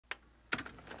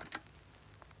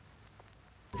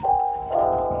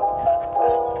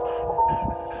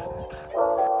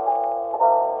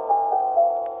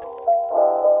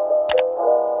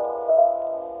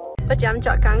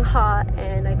Geh Ho,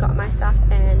 and I got myself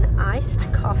an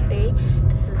iced coffee.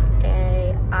 This is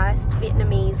a iced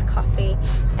Vietnamese coffee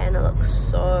and it looks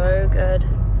so good.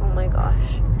 Oh my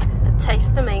gosh, it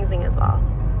tastes amazing as well.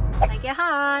 Dai Geh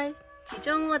Ho, 其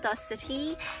中我的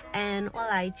city and 我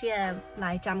来这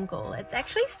来站过. It's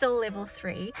actually still level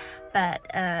 3, but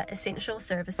essential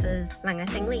services 人嘅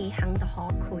生理行得好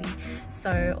開.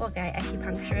 So 我嘅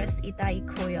acupuncturist 一帶一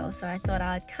開哦. So I thought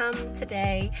I'd come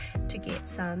today to get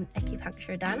some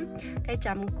acupuncture done. 嘅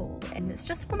站過, and it's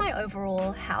just for my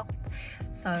overall health.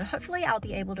 So hopefully I'll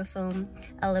be able to film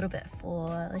a little bit for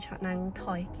the Chinese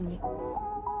Teochew Gaginang.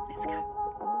 Let's go.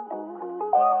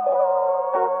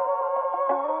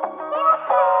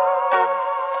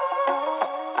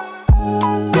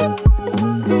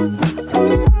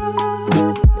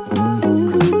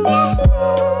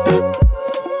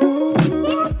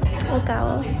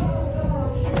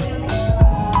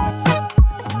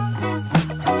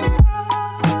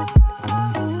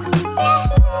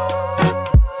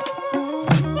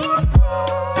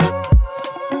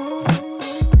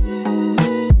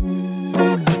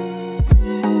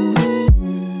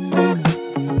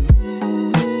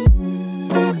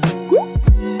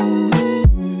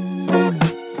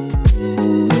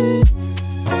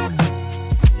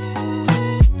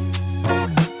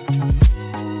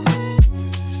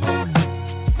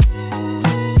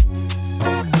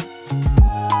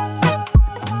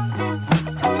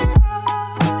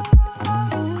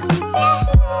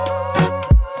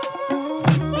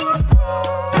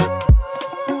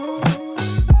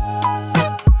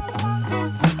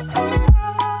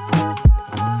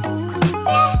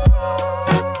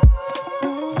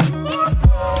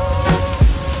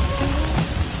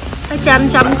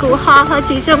 Chăm của họ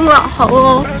chỉ trong lọ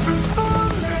hậu.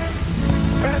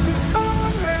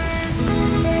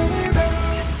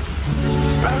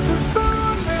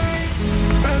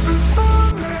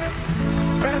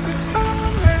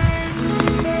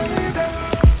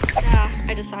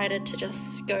 I decided to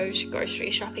just go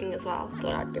grocery shopping as well.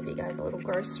 Thought I'd give you guys a little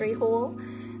grocery haul.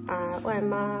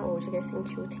 Emma or Chinese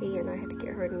Teochew Tea, and I had to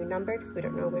get her a new number because we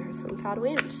don't know where her SIM card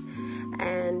went.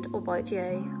 And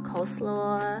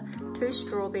coleslaw, 2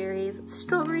 strawberries. It's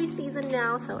strawberry season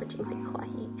now, so I think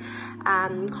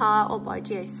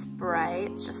it's spray.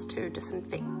 It's just to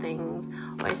disinfect things.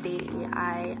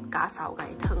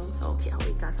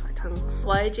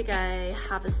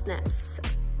 Harvest Snaps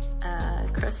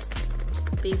crisps.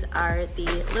 These are the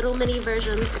little mini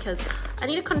versions because I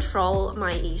need to control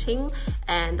my eating,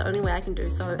 and the only way I can do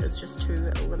so is just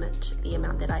to limit the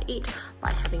amount that I eat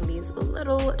by having these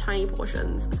little tiny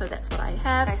portions. So that's what I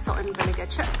have. I salt and vinegar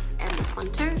chips, and this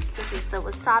one too. This is the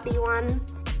wasabi one.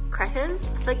 Crackers,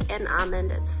 fig and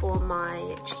almond. It's for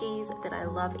my cheese that I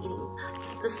love eating.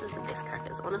 This is the best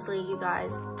crackers. Honestly, you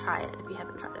guys try it if you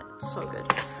haven't tried it. It's so good.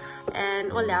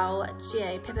 And Leu-ho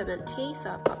peppermint tea. So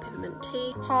I've got peppermint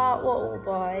tea.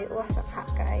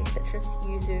 Citrus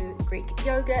yuzu Greek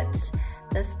yogurt.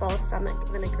 This balsamic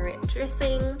vinaigrette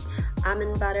dressing,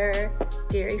 almond butter,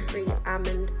 dairy-free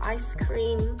almond ice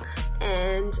cream,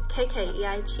 and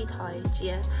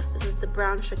this is the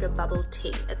brown sugar bubble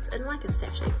tea. It's in like a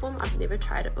sachet form. I've never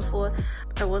tried it before.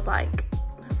 It was like,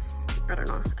 I don't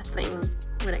know, a thing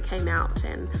when it came out,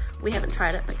 and we haven't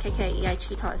tried it, but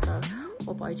so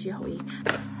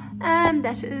and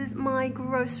that is my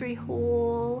grocery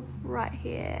haul right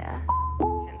here.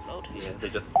 Yeah, they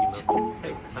just emailed,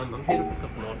 hey, I'm here to pick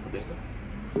up an order today.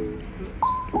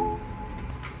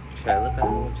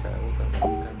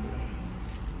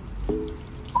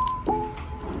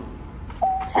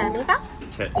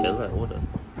 Order.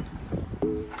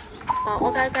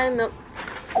 Milk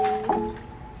tea,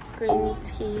 green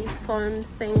tea foam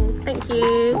thing. Thank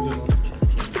you.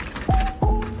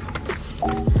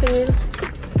 Can you?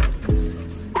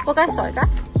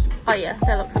 Oh yeah,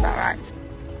 that looks about right.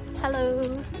 Hello.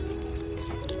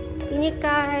 Những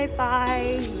cái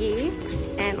bài gì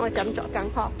and tôi chấm chọn càng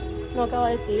hộp nó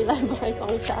có tí lại bài con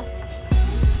chắc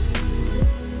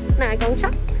này con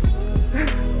chắc.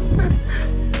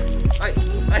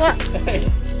 What?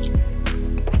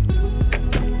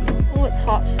 Oh, it's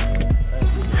hot.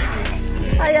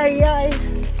 Ay ay ay.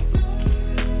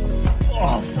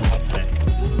 Oh, so hot today.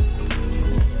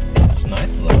 It's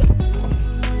nice though.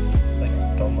 Like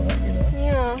it's summer, you know?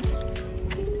 Yeah.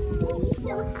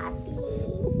 So happy.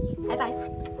 High five.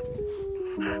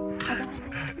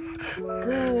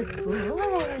 Good boy.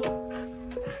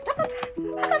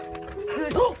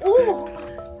 Good. Oh.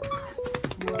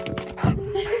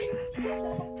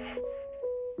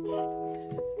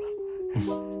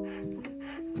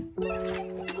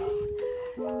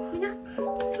 Yeah.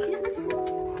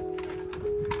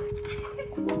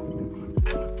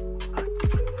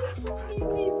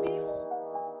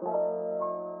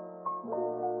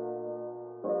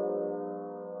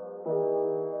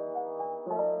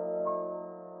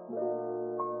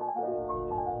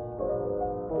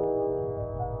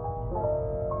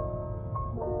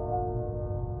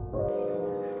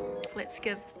 Let's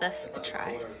give this a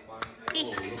try.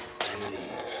 Eek.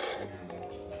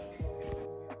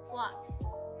 What?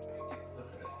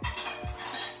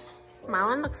 My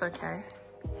one looks okay.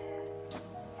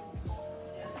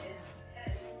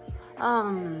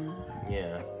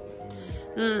 Yeah.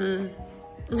 I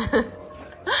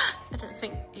don't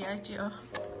think, yeah, Gio.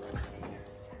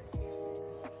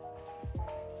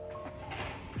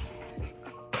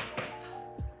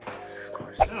 Of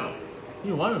course. Oh,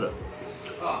 you wanted it.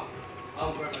 Oh,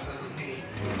 I'll grab myself some tea.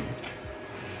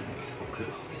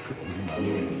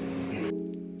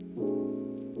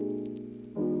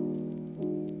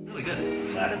 Really good.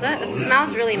 What is it? It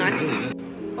smells really nice. Really good.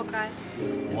 Okay.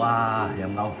 Wow,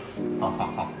 yum ngon.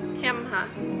 Him, hả?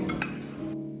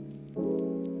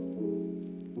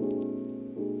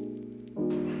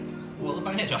 Ủa, nó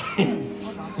bán hết rồi.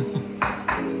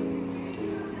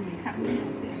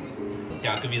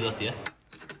 Chào, cái video gì á?